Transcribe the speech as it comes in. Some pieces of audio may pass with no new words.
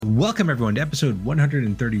Welcome, everyone, to episode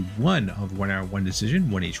 131 of 1 Hour 1 Decision,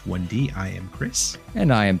 1H1D. I am Chris.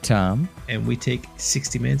 And I am Tom. And we take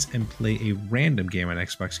 60 minutes and play a random game on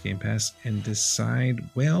Xbox Game Pass and decide,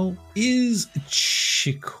 well, is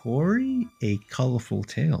Chicory a colorful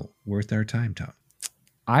tale worth our time, Tom?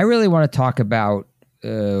 I really want to talk about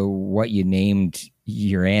what you named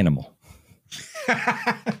your animal.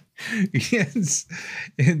 Yes.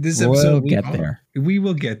 In this episode, we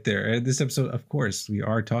will get there. In this episode, of course, we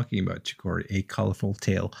are talking about Chicory, a colorful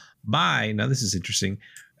tale by, now this is interesting,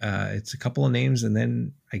 it's a couple of names and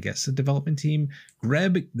then I guess a development team.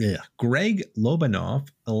 Greg Lobanov,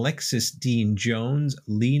 Alexis Dean Jones,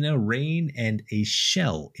 Lena Rain, and a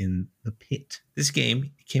shell in the pit. This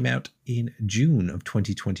game came out in June of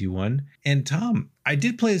 2021. And Tom, I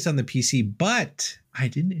did play this on the PC, but I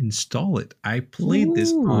didn't install it. I played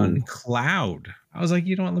this on cloud. I was like,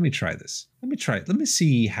 you know what? Let me try this. Let me try it. Let me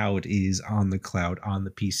see how it is on the cloud on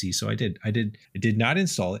the PC. So I did not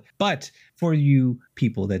install it. But for you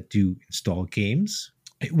people that do install games,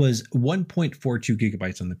 it was 1.42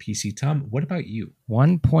 gigabytes on the PC. Tom, what about you?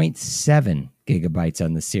 1.7 gigabytes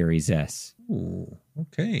on the Series S. Ooh,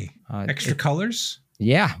 okay. Extra colors?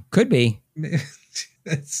 Yeah, could be.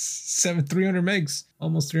 That's 300 megs,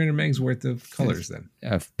 almost 300 megs worth of colors then.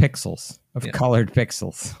 Of pixels, colored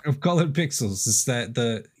pixels. Of colored pixels. It's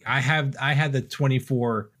that I had the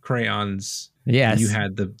 24 crayons. Yes. And you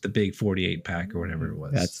had the big 48 pack or whatever it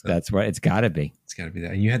was. That's what it's got to be. It's got to be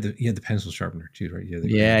that. And you had the pencil sharpener too, right?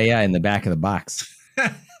 Yeah, in the back of the box.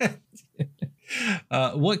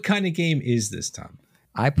 What kind of game is this, Tom?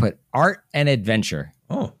 I put art and adventure.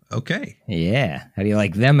 Oh, okay. Yeah. How do you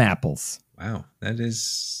like them apples? Wow, that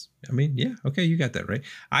is, I mean, yeah, okay, you got that right.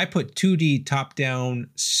 I put 2D top-down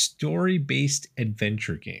story-based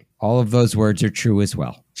adventure game. All of those words are true as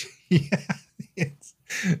well. Yeah, yes.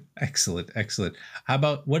 Excellent. How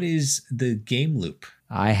about, what is the game loop?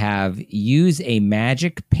 I have use a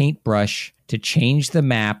magic paintbrush to change the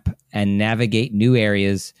map and navigate new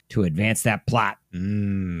areas to advance that plot.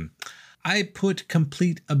 I put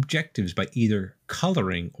complete objectives by either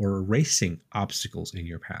coloring or erasing obstacles in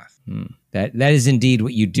your path. That is indeed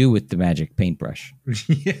what you do with the magic paintbrush.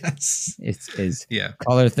 Yes. It's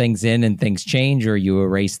color things in and things change, or you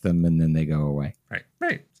erase them and then they go away.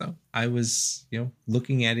 Right. So I was,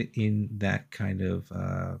 looking at it in that kind of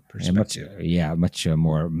perspective. Much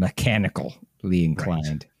more mechanically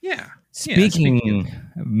inclined. Right. Yeah. Speaking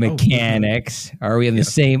of mechanics, are we on the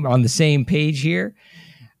same page here?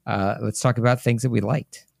 Let's talk about things that we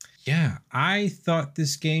liked. Yeah, I thought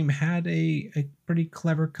this game had a pretty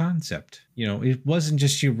clever concept. It wasn't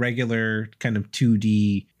just your regular kind of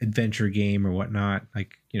 2D adventure game or whatnot.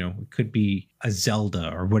 Like, it could be a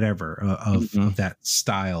Zelda or whatever of that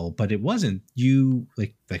style, but it wasn't. You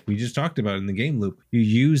like we just talked about in the game loop, you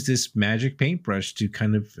use this magic paintbrush to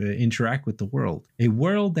kind of interact with the world. A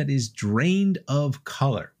world that is drained of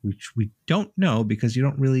color, which we don't know because you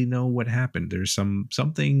don't really know what happened. There's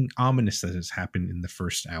something ominous that has happened in the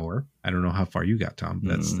first hour. I don't know how far you got, Tom.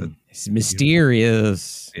 It's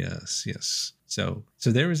mysterious. Yes. So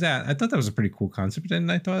there was that. I thought that was a pretty cool concept, and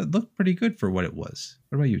I thought it looked pretty good for what it was.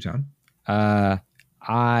 What about you, Tom?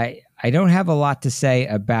 I don't have a lot to say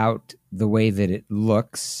about the way that it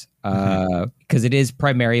looks, because it is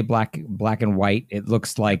primarily black and white. It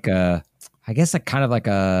looks like a kind of like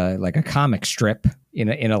a comic strip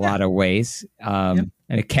in a lot of ways. And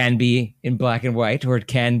it can be in black and white, or it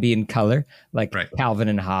can be in color, like Calvin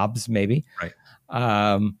and Hobbes, maybe. Right.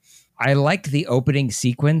 I liked the opening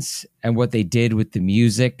sequence and what they did with the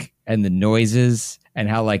music and the noises, and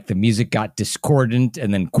how like the music got discordant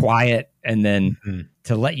and then quiet, and then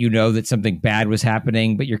to let you know that something bad was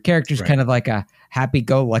happening. But your character's kind of like a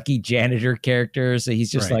happy-go-lucky janitor character, so he's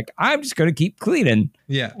just like, I'm just going to keep cleaning.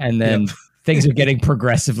 Yeah. And then things are getting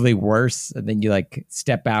progressively worse, and then you like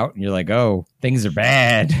step out and you're like, oh, things are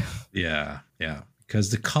bad. Yeah. Because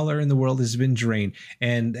the color in the world has been drained.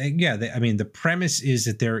 And the premise is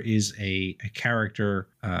that there is a character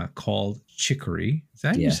called Chicory. Is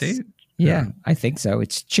that how you say it? Yeah, I think so.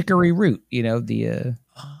 It's chicory root.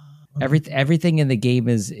 Everything in the game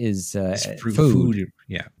is food.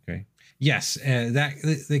 Yeah. Okay. Yes,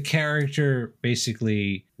 that the character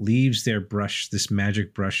basically leaves their brush, this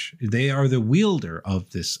magic brush. They are the wielder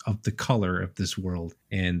of the color of this world,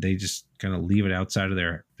 and they just kind of leave it outside of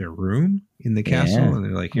their room in the castle, and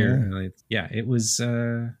they're like, here. And it was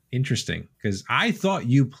interesting because I thought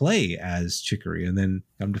you play as Chicory, and then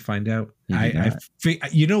come to find out,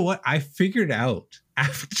 you know what? I figured out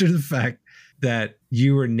after the fact that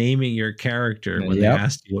you were naming your character when they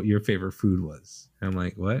asked you what your favorite food was. I'm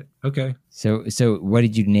like, what? Okay. So what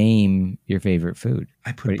did you name your favorite food?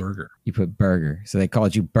 I put burger. You put burger. So they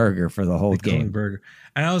called you Burger for the whole game. Burger.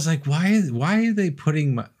 And I was like, why are they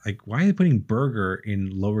putting burger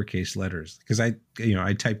in lowercase letters? Because I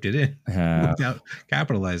typed it in without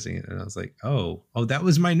capitalizing it. And I was like, oh, that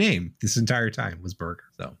was my name this entire time was burger.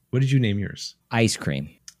 So what did you name yours? Ice cream.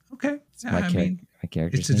 Okay. Yeah, my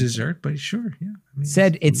character. It's a dessert, but sure. Yeah. I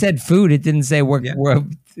mean, it said food. It didn't say what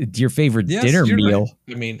your favorite dinner meal.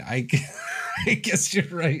 Right. I mean, I guess you're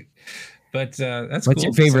right. But that's what's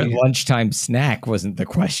your favorite lunchtime snack wasn't the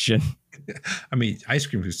question. I mean, ice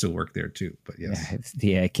cream could still work there too, but yes.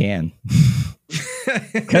 Yeah, it can.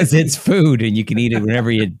 Because it's food and you can eat it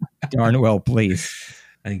whenever you darn well please.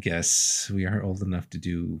 I guess we are old enough to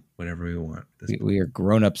do whatever we want. We are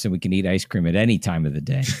grown-ups and we can eat ice cream at any time of the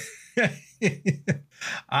day.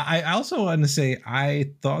 I also want to say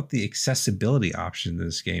I thought the accessibility option in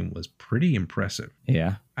this game was pretty impressive.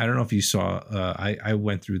 Yeah. I don't know if you saw, I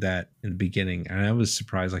went through that in the beginning and I was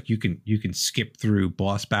surprised. Like you can skip through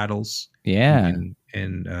boss battles. Yeah.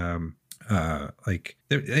 It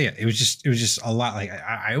was just a lot. Like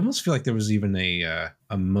I almost feel like there was even a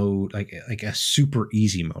mode like a super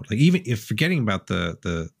easy mode. Like even if forgetting about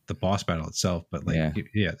the boss battle itself, but there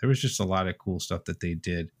was just a lot of cool stuff that they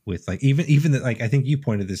did with like even that, like I think you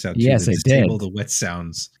pointed this out too. Yes, I did. The wet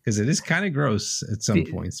sounds because it is kind of gross at some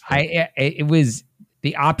points. It was.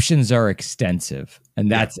 The options are extensive,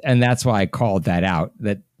 and that's why I called that out.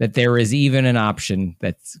 That there is even an option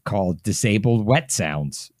that's called disabled wet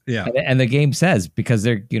sounds. Yeah, and the game says because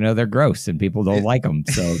they're gross and people don't like them.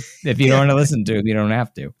 So if you don't want to listen to them, you don't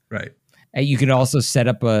have to. Right. And you can also set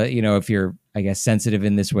up if you're sensitive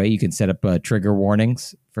in this way, you can set up trigger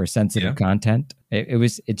warnings for sensitive content.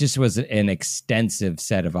 It just was an extensive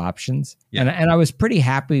set of options, and I was pretty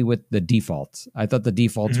happy with the defaults. I thought the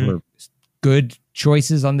defaults were good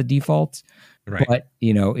choices on the defaults, right? But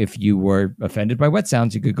if you were offended by wet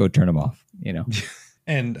sounds, you could go turn them off.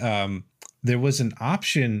 And there was an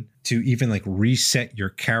option to even like reset your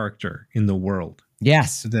character in the world.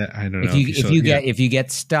 Yes, that I don't know if you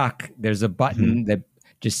get stuck, there's a button that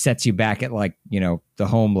just sets you back at the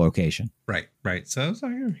home location. Right. So I was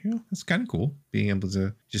like, that's kind of cool being able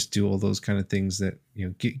to just do all those kind of things that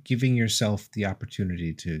giving yourself the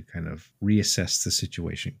opportunity to kind of reassess the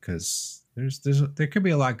situation because. There could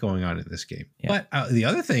be a lot going on in this game. Yeah. But the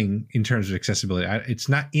other thing in terms of accessibility, it's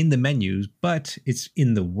not in the menus, but it's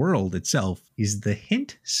in the world itself, is the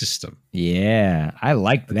hint system. Yeah, I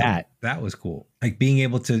liked that. That was cool. Like being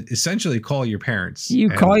able to essentially call your parents. You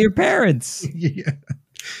call your parents. Yeah.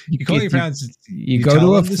 You call your parents. You go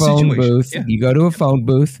to a phone booth. Yeah. You go to a phone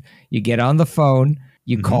booth. You get on the phone.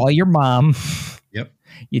 You call your mom. Yep.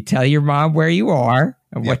 You tell your mom where you are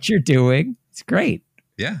and what you're doing. It's great.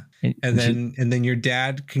 Yeah. And then your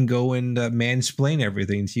dad can go and mansplain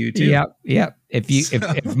everything to you too. Yep.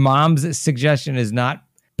 If mom's suggestion is not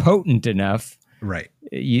potent enough, right?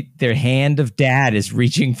 Their hand of dad is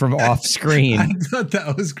reaching from off screen. I thought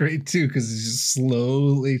that was great too because it's just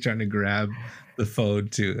slowly trying to grab the phone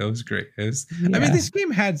too. That was great. I mean, this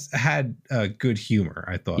game had good humor.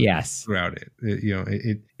 I thought. Yes. Throughout it,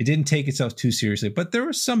 it didn't take itself too seriously, but there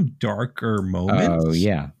were some darker moments. Oh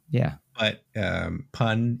yeah. But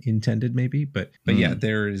pun intended, maybe. But yeah,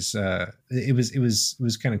 there is. It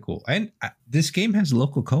was kind of cool, and this game has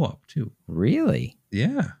local co-op too. Really?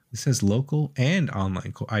 Yeah, this has local and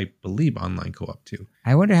online. I believe online co-op too.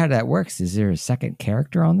 I wonder how that works. Is there a second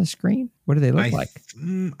character on the screen? What do they look like?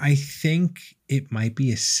 I think it might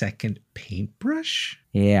be a second paintbrush.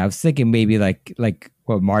 Yeah, I was thinking maybe like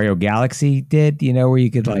what Mario Galaxy did. Where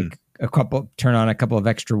you could turn on a couple of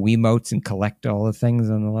extra Wiimotes and collect all the things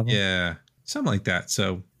on the level. Yeah, something like that.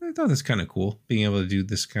 So I thought that's kind of cool being able to do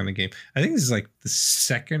this kind of game. I think this is like the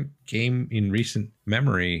second game in recent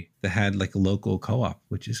memory that had like a local co-op,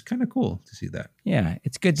 which is kind of cool to see that. Yeah,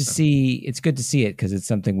 it's good to see. It's good to see it because it's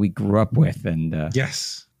something we grew up with. And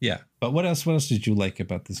yes. Yeah. But what else did you like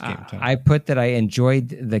about this game, Tom? I put that I enjoyed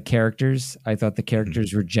the characters. I thought the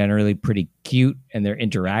characters were generally pretty cute and their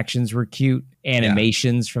interactions were cute.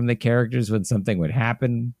 Animations from the characters when something would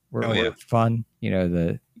happen were fun.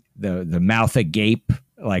 The mouth agape,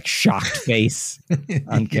 like shocked face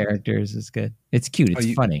on characters is good. It's cute.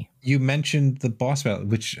 It's funny. You mentioned the boss battle,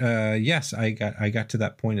 which yes, I got to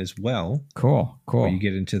that point as well. Cool. Where you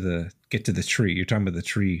get to the tree. You're talking about the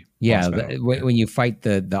tree. Yeah, when you fight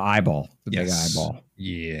the eyeball, big eyeball.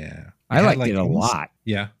 Yeah. I liked it a lot.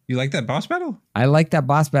 Yeah. You like that boss battle? I liked that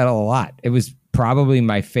boss battle a lot. It was probably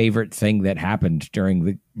my favorite thing that happened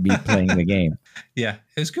during me playing the game. Yeah,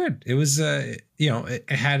 it was good. It was, it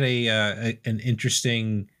had an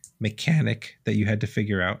interesting mechanic that you had to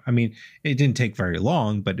figure out. I mean, it didn't take very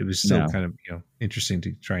long, but it was still kind of, interesting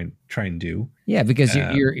to try and do. Yeah, because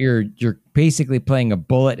you're basically playing a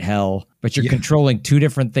bullet hell, but you're controlling two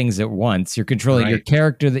different things at once. You're controlling your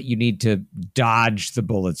character that you need to dodge the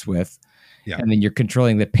bullets with. Yeah. And then you're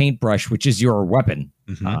controlling the paintbrush, which is your weapon.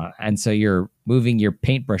 And so you're moving your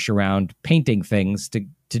paintbrush around, painting things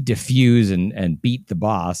to diffuse and beat the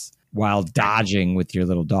boss while dodging with your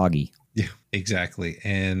little doggy. Yeah, exactly.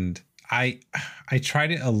 And I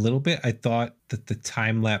tried it a little bit. I thought that the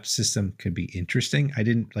time-lapse system could be interesting. I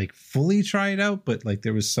didn't like fully try it out, but like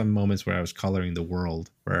there was some moments where I was coloring the world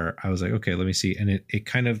where I was like, okay, let me see. And it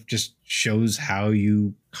kind of just shows how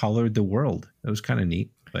you colored the world. It was kind of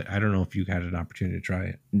neat, but I don't know if you had an opportunity to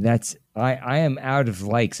try it. I am out of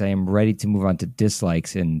likes. I am ready to move on to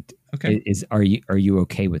dislikes. And are you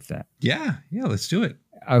okay with that? Yeah, let's do it.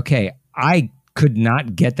 Okay. I could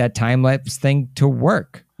not get that time-lapse thing to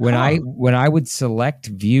work. When I would select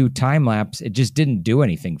view time-lapse, it just didn't do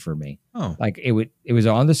anything for me. Oh. Like it was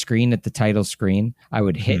on the screen at the title screen. I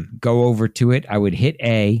would go over to it. I would hit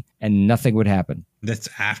A and nothing would happen. That's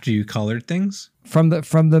after you colored things? From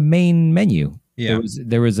the main menu. Yeah.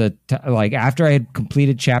 There was after I had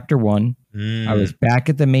completed chapter 1, I was back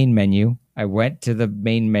at the main menu. I went to the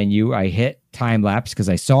main menu. I hit time lapse because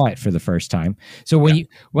I saw it for the first time. So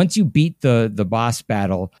once you beat the boss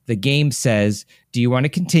battle, the game says, do you want to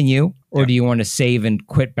continue or do you want to save and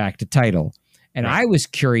quit back to title? And I was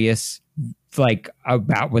curious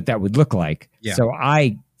about what that would look like. Yeah. So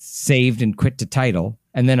I saved and quit to title.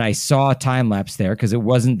 And then I saw time lapse there because it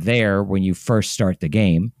wasn't there when you first start the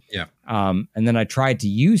game. Yeah. And then I tried to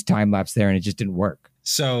use time lapse there and it just didn't work.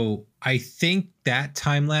 So I think that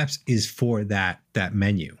time lapse is for that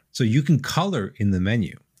menu. So you can color in the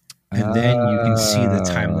menu and then you can see the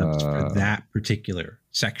time lapse for that particular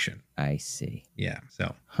section. I see. Yeah.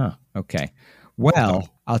 So. Okay. Well,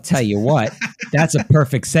 I'll tell you what, that's a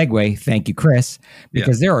perfect segue. Thank you, Chris,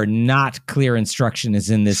 because there are not clear instructions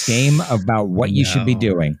in this game about what you should be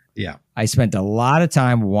doing. Yeah. I spent a lot of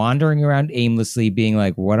time wandering around aimlessly being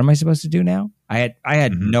like, what am I supposed to do now? I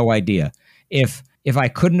had no idea. If I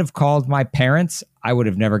couldn't have called my parents, I would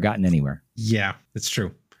have never gotten anywhere. Yeah, that's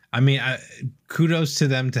true. I mean, kudos to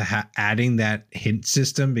them to adding that hint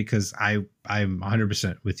system because I'm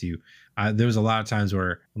 100% with you. There was a lot of times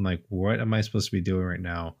where I'm like, what am I supposed to be doing right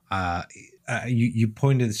now? You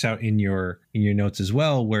pointed this out in your notes as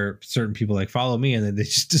well, where certain people like follow me and then they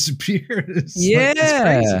just disappear.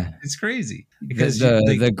 It's crazy because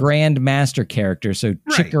the Grand Master character. So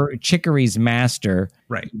Chicory's master,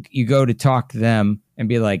 right? You go to talk to them and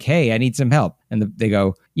be like, "Hey, I need some help," and they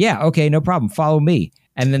go, "Yeah, okay, no problem. Follow me."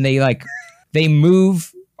 And then they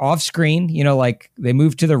move off screen. They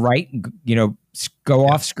move to the right. Go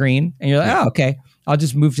off screen, and you're like, "Oh, okay. I'll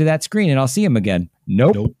just move to that screen and I'll see him again."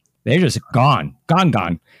 Nope. They're just gone.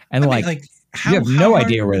 And you have no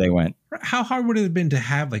idea where they went. How hard would it have been to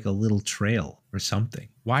have like a little trail or something?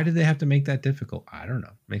 Why did they have to make that difficult? I don't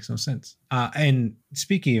know. Makes no sense. And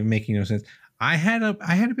speaking of making no sense, I had a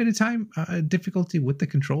bit of time difficulty with the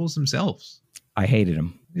controls themselves. I hated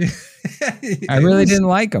them. I really didn't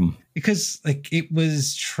like them because it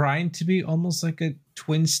was trying to be almost like a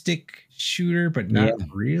twin stick shooter, but not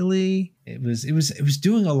really. It was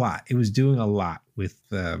doing a lot. It was doing a lot with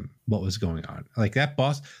what was going on. Like that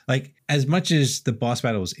boss, as much as the boss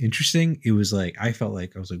battle was interesting, it was I felt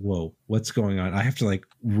like I was like, whoa, what's going on? I have to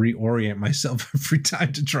reorient myself every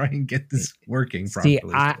time to try and get this working properly.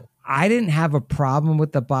 I didn't have a problem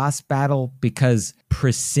with the boss battle because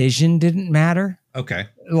precision didn't matter. Okay.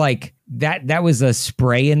 That was a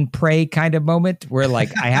spray and pray kind of moment where I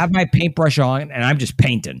have my paintbrush on and I'm just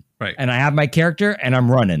painting. Right. And I have my character and I'm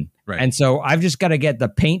running. Right. And so I've just got to get the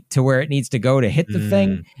paint to where it needs to go to hit the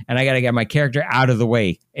thing. And I got to get my character out of the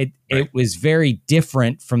way. It was very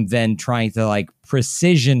different from then trying to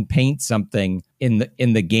precision paint something in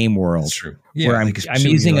the game world. That's true. Yeah, where I'm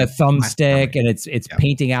using a thumbstick and it's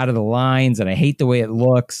painting out of the lines and I hate the way it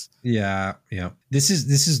looks. Yeah. Yeah. This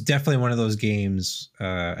is definitely one of those games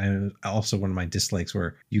and also one of my dislikes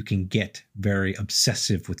where you can get very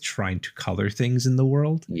obsessive with trying to color things in the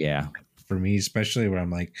world. Yeah. For me, especially where I'm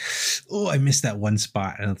like, oh, I missed that one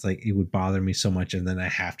spot. And it's it would bother me so much. And then I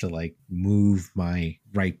have to move my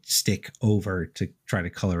right stick over to try to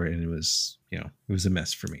color it. And it was a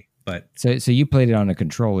mess for me. But so you played it on a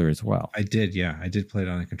controller as well. I did. Yeah, I did play it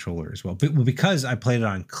on a controller as well. But because I played it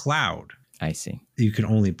on cloud. I see. You can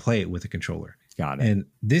only play it with a controller. Got it. And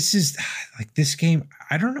this is this game.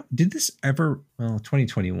 I don't know. Did this ever? Well,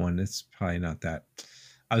 2021. It's probably not that.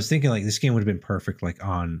 I was thinking like this game would have been perfect like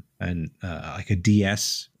on like a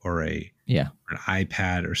DS or an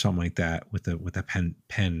iPad or something like that with a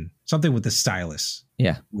pen, something with a stylus.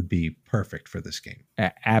 Yeah, would be perfect for this game.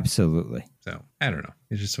 Absolutely. So I don't know.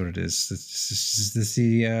 It's just what it is.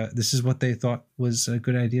 This is what they thought was a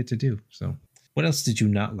good idea to do. So what else did you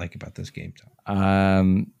not like about this game,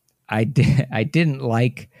 Tom? I didn't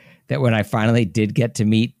like that when I finally did get to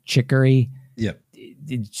meet Chicory. Yep.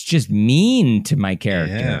 It's just mean to my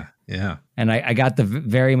character. Yeah. And I got the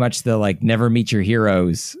very much the like never meet your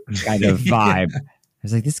heroes kind of vibe. I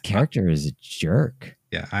was like, this character is a jerk.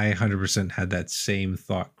 Yeah, I 100% had that same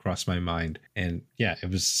thought cross my mind. And yeah,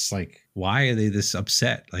 it was just like, why are they this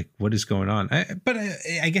upset? Like, what is going on? But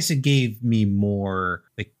I guess it gave me more,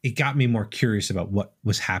 like, it got me more curious about what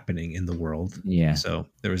was happening in the world. Yeah. So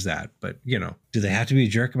there was that. But, you know, do they have to be a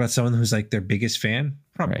jerk about someone who's like their biggest fan?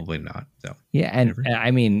 Probably not. So yeah. And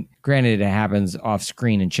I mean, granted, it happens off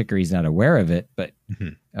screen and Chicory's not aware of it, but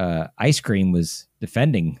Ice Cream was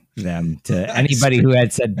defending them to anybody who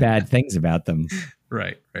had said bad things about them.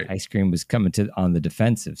 Right. Ice Cream was coming on the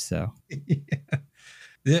defensive. So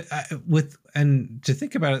and to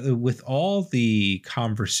think about it, with all the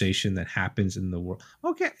conversation that happens in the world.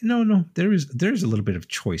 Okay, no, there's a little bit of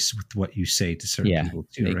choice with what you say to certain people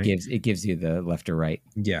too. It gives you the left or right.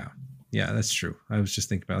 Yeah, that's true. I was just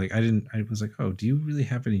thinking about I was like, oh, do you really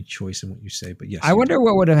have any choice in what you say? But yes. I wonder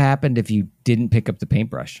what would have happened if you didn't pick up the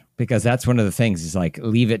paintbrush, because that's one of the things is like,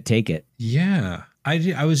 leave it, take it. Yeah.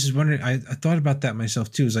 I was just wondering, I thought about that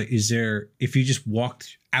myself too. Is like, if you just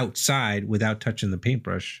walked outside without touching the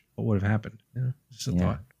paintbrush, what would have happened? Yeah, just a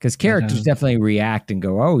thought. Because characters definitely react and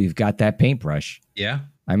go, oh, you've got that paintbrush. Yeah.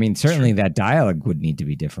 I mean, certainly that dialogue would need to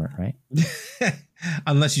be different, right?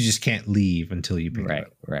 Unless you just can't leave until you pick it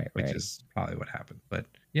up. Right. Which is probably what happened. But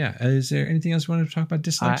yeah, is there anything else you wanted to talk about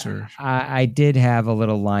dislikes? I did have a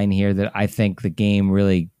little line here that I think the game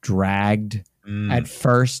really dragged at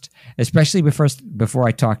first, especially before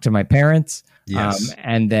I talked to my parents. Yes.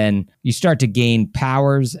 And then you start to gain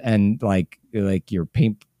powers and like your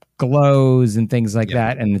paint glows and things like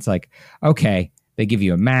that. And it's like, okay, they give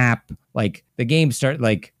you a map. Like the game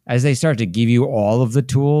as they start to give you all of the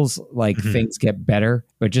tools, like things get better.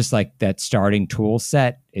 But just like that starting tool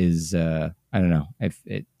set is, I don't know. I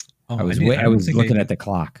was looking at the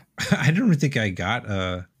clock. I don't think I got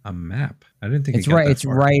a map. I didn't think it's right. It's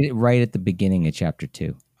right at the beginning of chapter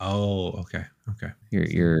 2. Oh, okay.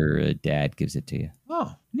 Your dad gives it to you.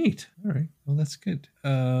 Oh, neat. All right. Well, that's good.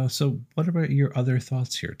 So what about your other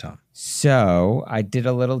thoughts here, Tom? So I did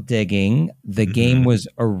a little digging. The game was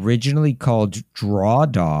originally called Draw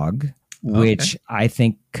Dog, which I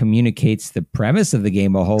think communicates the premise of the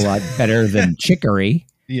game a whole lot better than Chicory.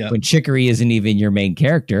 Yeah. When Chicory isn't even your main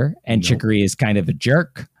character, and Chicory is kind of a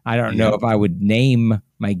jerk. I don't know if I would name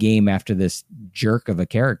my game after this jerk of a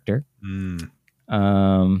character.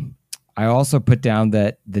 I also put down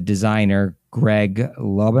that the designer, Greg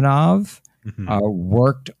Lobanov,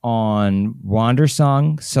 worked on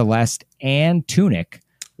Wandersong, Celeste, and Tunic,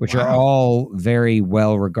 which are all very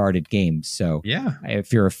well-regarded games. So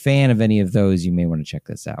if you're a fan of any of those, you may want to check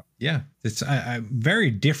this out. Yeah, it's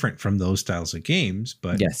very different from those styles of games,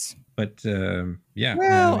 but yes. But Tunic,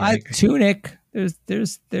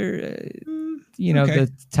 there's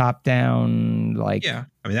the top-down like. Yeah,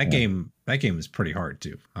 I mean that game is pretty hard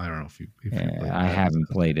too. I don't know if you I haven't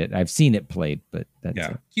played it. I've seen it played, but that's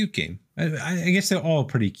a cute game. I guess they're all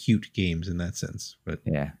pretty cute games in that sense, but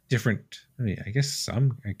different. I mean, I guess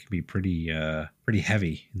some can be pretty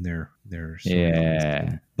heavy in their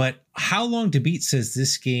But How Long to Beat says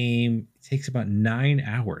this game takes about 9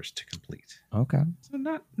 hours to complete. Okay, so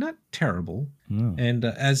not terrible. No. And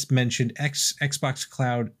as mentioned, Xbox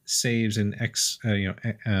Cloud saves and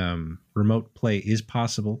remote play is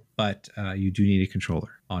possible, but you do need a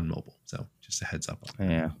controller on mobile. So just a heads up on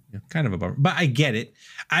that. Yeah, kind of a bummer, but I get it.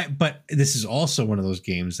 But this is also one of those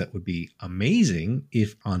games that would be amazing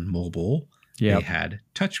if on mobile they had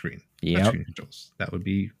touchscreen controls. That would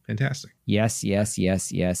be fantastic. Yes. Yeah,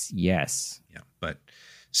 but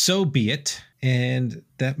so be it. And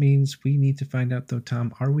that means we need to find out, though,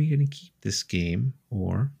 Tom, are we going to keep this game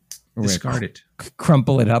or discard it?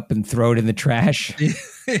 Crumple it up and throw it in the trash?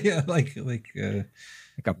 Yeah, like a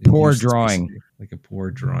poor drawing. Like a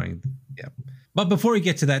poor drawing. Yeah. But before we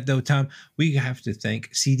get to that, though, Tom, we have to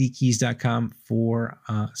thank cdkeys.com for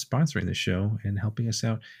sponsoring the show and helping us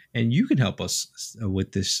out. And you can help us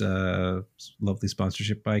with this lovely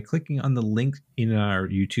sponsorship by clicking on the link in our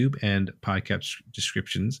YouTube and podcast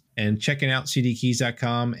descriptions and checking out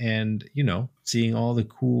cdkeys.com and, seeing all the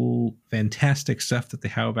cool, fantastic stuff that they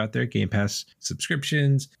have about their Game Pass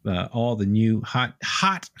subscriptions, all the new hot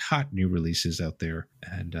new releases out there,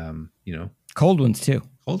 and cold ones too.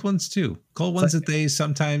 Cold ones that they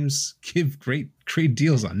sometimes give great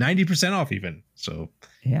deals on, 90% off even. So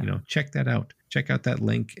check that out. Check out that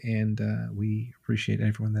link, and we appreciate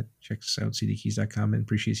everyone that checks out cdkeys.com and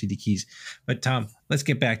appreciate CD Keys. But Tom, let's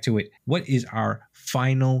get back to it. What is our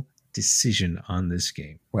final decision on this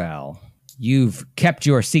game? Well, you've kept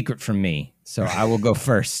your secret from me, so I will go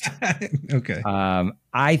first. Okay.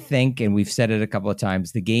 I think, and we've said it a couple of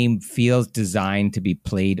times, the game feels designed to be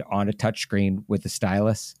played on a touchscreen with a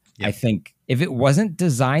stylus. Yep. I think if it wasn't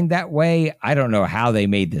designed that way, I don't know how they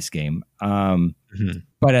made this game.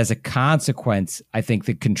 But as a consequence, I think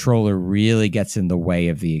the controller really gets in the way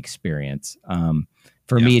of the experience.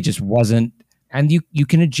 For me, it just wasn't. And you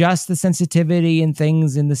can adjust the sensitivity and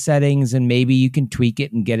things in the settings, and maybe you can tweak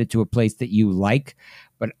it and get it to a place that you like.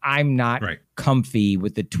 But I'm not comfy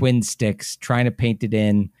with the twin sticks trying to paint it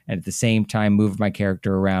in and at the same time move my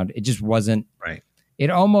character around. It just wasn't right.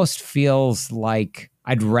 It almost feels like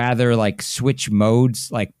I'd rather like switch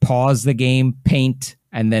modes, like pause the game, paint,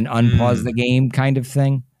 and then unpause the game kind of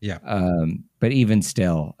thing. Yeah. But even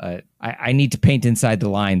still, I need to paint inside the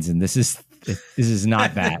lines, and this is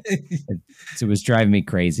not that. It was driving me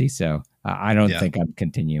crazy. So I don't think I'm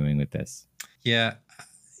continuing with this. Yeah.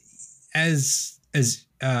 As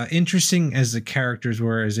interesting as the characters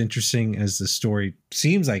were, as interesting as the story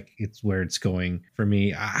seems like it's where it's going for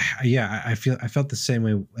me. I felt the same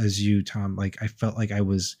way as you, Tom. Like I felt like I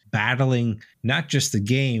was battling not just the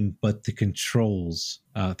game, but the controls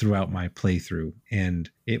throughout my playthrough. And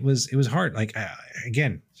it was hard. Like,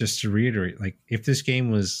 again, just to reiterate, like if this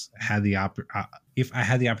game if I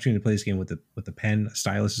had the opportunity to play this game with a pen, a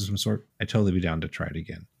stylus of some sort, I'd totally be down to try it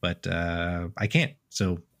again. But I can't.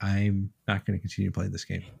 So I'm not going to continue playing this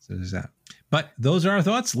game. So there's that. But those are our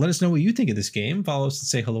thoughts. Let us know what you think of this game. Follow us and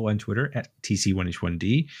say hello on Twitter at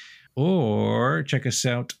TC1H1D. Or check us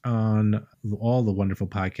out on all the wonderful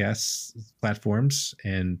podcasts platforms.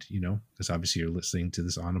 And, because obviously you're listening to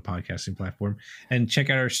this on a podcasting platform. And check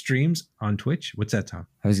out our streams on Twitch. What's that, Tom?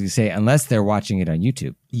 I was going to say, unless they're watching it on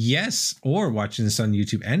YouTube. Yes, or watching this on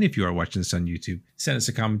YouTube. And if you are watching this on YouTube, send us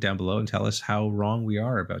a comment down below and tell us how wrong we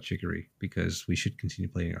are about Chicory, because we should continue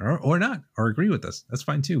playing or not, or agree with us. That's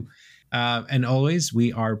fine too. And always,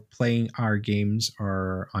 we are playing our games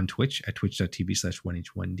on Twitch at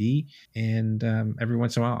twitch.tv/1h1d. And every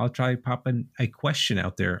once in a while, I'll try popping a question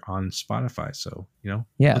out there on Spotify. So,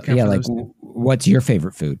 like what's your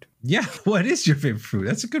favorite food? Yeah, what is your favorite food?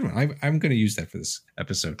 That's a good one. I'm going to use that for this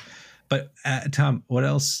episode. But Tom, what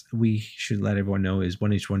else we should let everyone know is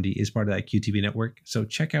 1H1D is part of that QTV network. So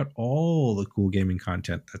check out all the cool gaming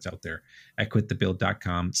content that's out there at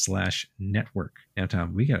quitthebuild.com/network. Now,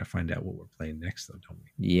 Tom, we got to find out what we're playing next, though, don't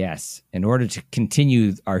we? Yes. In order to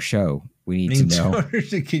continue our show, we need to know. In order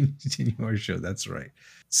to continue our show, that's right.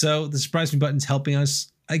 So the surprise me button's helping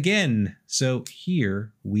us again. So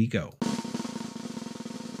here we go.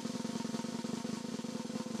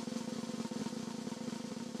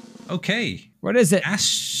 Okay. What is it?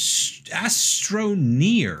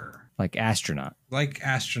 Astroneer. Like astronaut. Like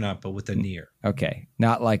astronaut, but with a near. Okay.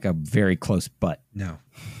 Not like a very close butt. No.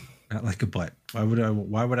 Not like a butt. Why would I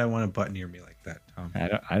want a butt near me like that, Tom?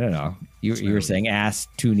 I don't know. You were saying ass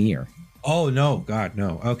too near. Oh, no. God,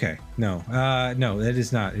 no. Okay. No. No, that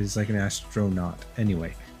is not. It's like an astronaut.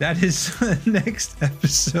 Anyway, that is the next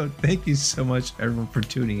episode. Thank you so much, everyone, for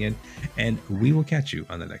tuning in. And we will catch you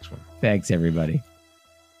on the next one. Thanks, everybody.